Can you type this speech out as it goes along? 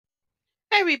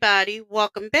everybody,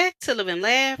 welcome back to Live and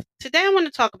Laugh. Today I want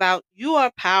to talk about you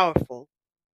are powerful.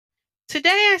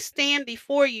 Today I stand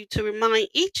before you to remind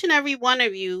each and every one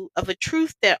of you of a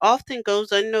truth that often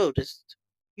goes unnoticed.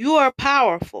 You are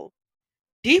powerful.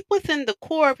 Deep within the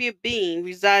core of your being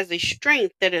resides a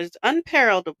strength that is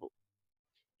unparallelable.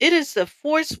 It is a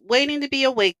force waiting to be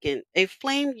awakened, a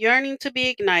flame yearning to be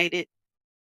ignited.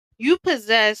 You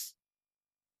possess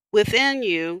within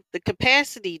you the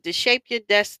capacity to shape your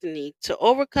destiny, to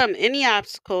overcome any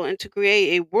obstacle, and to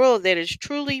create a world that is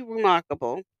truly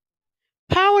remarkable.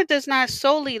 Power does not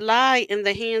solely lie in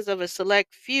the hands of a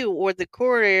select few or the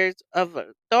couriers of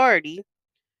authority.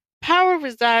 Power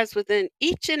resides within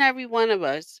each and every one of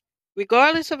us,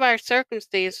 regardless of our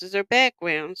circumstances or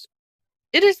backgrounds.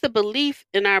 It is the belief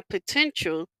in our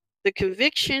potential, the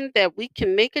conviction that we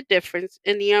can make a difference,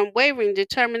 and the unwavering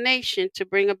determination to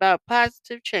bring about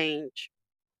positive change.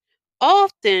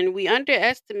 Often we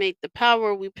underestimate the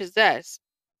power we possess.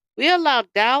 We allow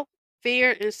doubt,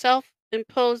 fear, and self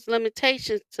imposed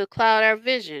limitations to cloud our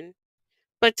vision.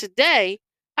 But today,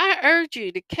 I urge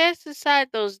you to cast aside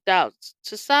those doubts,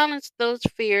 to silence those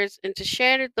fears, and to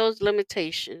shatter those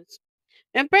limitations.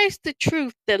 Embrace the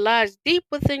truth that lies deep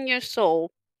within your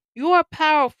soul. You are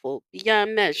powerful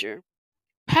beyond measure.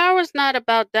 Power is not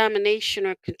about domination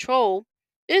or control.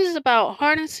 It is about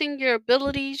harnessing your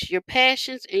abilities, your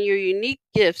passions, and your unique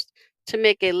gifts to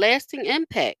make a lasting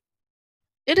impact.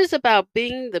 It is about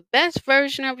being the best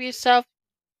version of yourself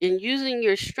and using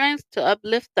your strengths to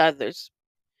uplift others.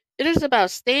 It is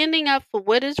about standing up for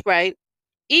what is right,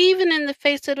 even in the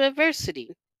face of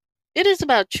adversity. It is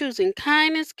about choosing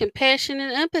kindness, compassion,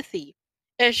 and empathy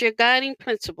as your guiding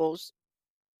principles.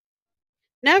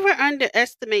 Never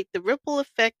underestimate the ripple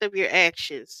effect of your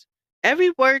actions.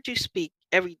 Every word you speak,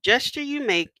 every gesture you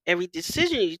make, every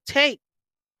decision you take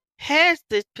has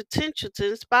the potential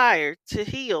to inspire, to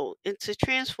heal, and to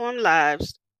transform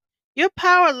lives. Your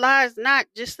power lies not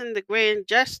just in the grand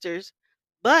gestures,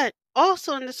 but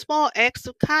also in the small acts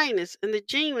of kindness and the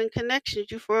genuine connections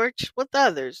you forge with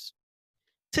others.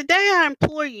 Today, I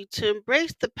implore you to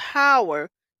embrace the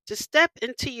power to step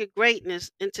into your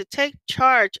greatness and to take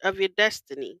charge of your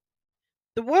destiny.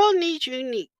 The world needs your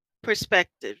unique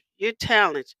perspective, your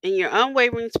talents, and your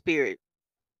unwavering spirit.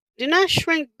 Do not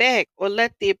shrink back or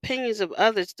let the opinions of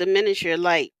others diminish your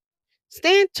light.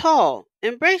 Stand tall,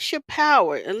 embrace your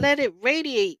power, and let it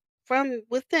radiate from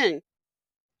within.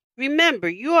 Remember,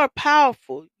 you are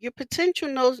powerful. Your potential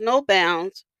knows no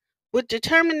bounds. With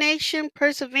determination,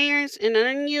 perseverance, and an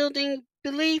unyielding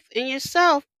belief in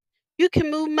yourself, you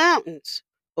can move mountains,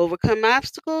 overcome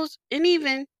obstacles, and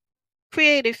even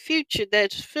create a future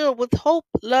that's filled with hope,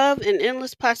 love, and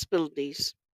endless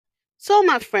possibilities. So,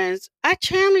 my friends, I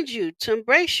challenge you to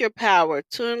embrace your power,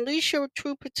 to unleash your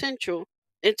true potential,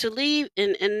 and to leave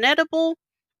an inedible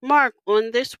mark on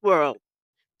this world.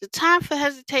 The time for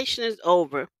hesitation is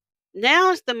over.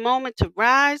 Now is the moment to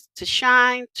rise, to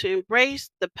shine, to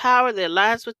embrace the power that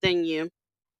lies within you.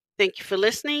 Thank you for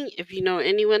listening. If you know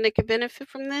anyone that could benefit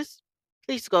from this,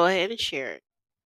 please go ahead and share it.